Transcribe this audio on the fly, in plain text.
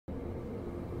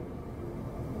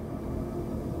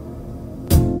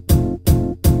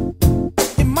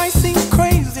seem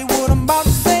crazy what I'm about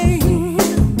to say.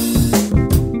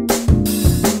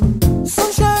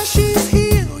 Sunshine, she's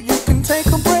here, you can take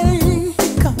a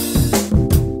break.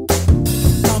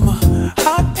 I'm a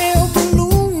hot air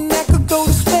balloon that could go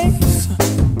to space.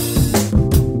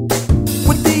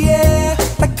 With the air,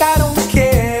 like I don't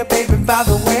care, baby, by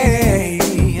the way.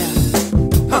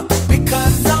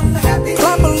 Because I'm happy.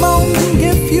 Clap along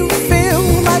if you feel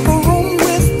like a room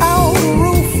without a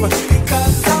roof.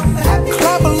 Because I'm happy.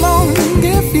 Clap along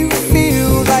if you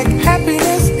feel like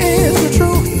happiness is the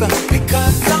truth.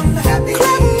 Because I'm happy.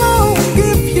 Clap along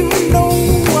if you know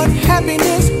what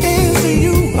happiness is to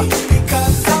you.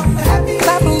 Because I'm happy.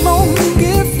 Clap along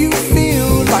if you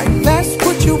feel like that's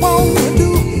what you want to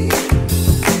do.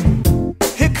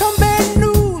 Here come bad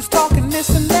news, talking this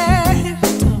and that.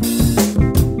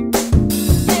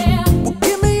 Well,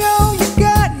 give me all you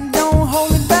got and don't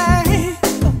hold it back.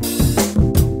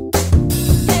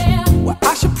 Well,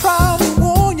 I should probably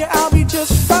warn you, I'll be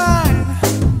just fine.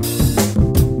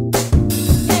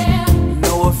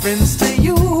 No offense to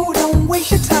you, don't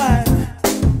waste your time.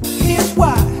 Here's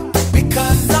why.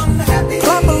 Because I'm happy.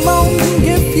 Clap along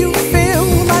if you feel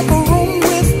like a room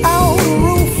without a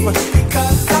roof.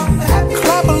 Because I'm happy.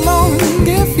 Clap along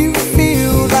if you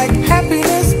feel like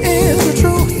happiness is the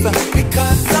truth.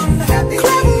 Because I'm happy.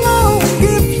 Clap along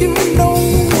if you know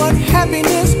what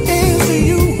happiness is to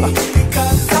you.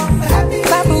 Because I'm happy.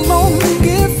 Clap along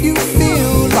if you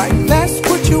feel like that's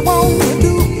what you want to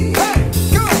do. Hey,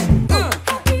 go.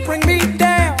 Bring me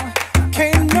down,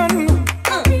 can't none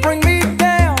bring me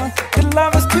down. Your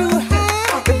love is too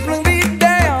high, bring me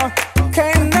down,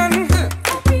 can't none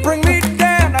bring me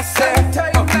down. I said,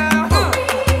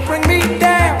 bring me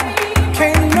down,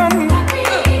 can't none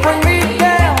bring me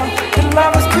down. Your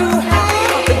love is too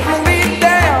high, bring me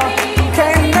down,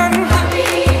 can't none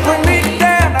bring me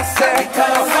down. I said,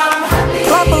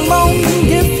 clap along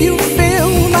if you feel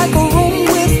like a room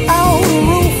without a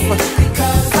roof.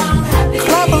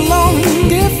 Clap along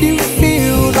if you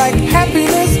feel like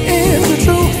happiness is the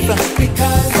truth.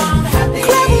 Because I'm happy.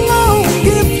 Clap along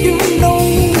if you know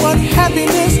what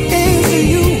happiness is to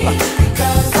you.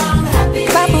 Because I'm happy.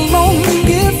 Clap along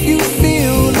if you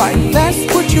feel like that's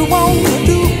what you want to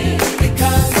do.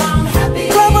 Because I'm happy.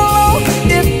 Clap along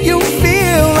if you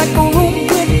feel like a room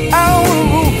without a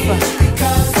roof.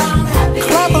 Because I'm happy.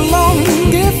 Clap along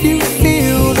if you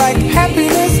feel like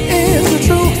happiness is the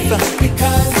truth.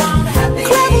 Because I'm happy.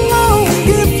 Clap along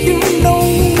if you know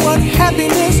what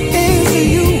happiness is to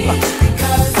you.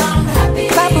 Because I'm happy.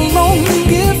 Clap along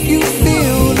if you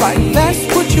feel like that's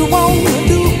what you want to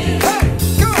do. Hey,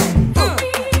 go.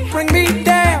 Bring me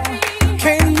down,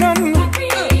 can't none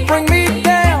bring me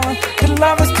down. Your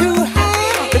love is too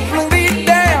high, bring me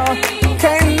down,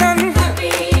 can't none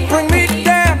bring me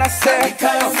down. I said,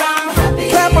 because I'm happy.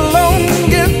 Clap along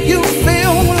if you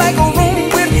feel like a room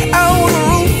without a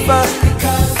roof.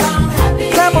 Because I'm happy.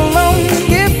 Clap along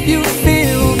if you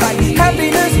feel like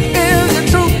happiness is the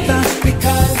truth.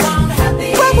 Because I'm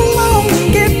happy. Clap along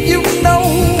if you know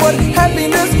what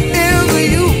happiness is to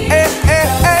you. Hey, hey,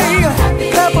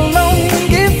 hey. Clap along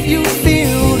if you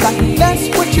feel like that's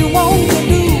what you want to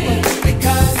do.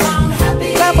 Because I'm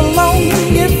happy. Clap along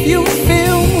if you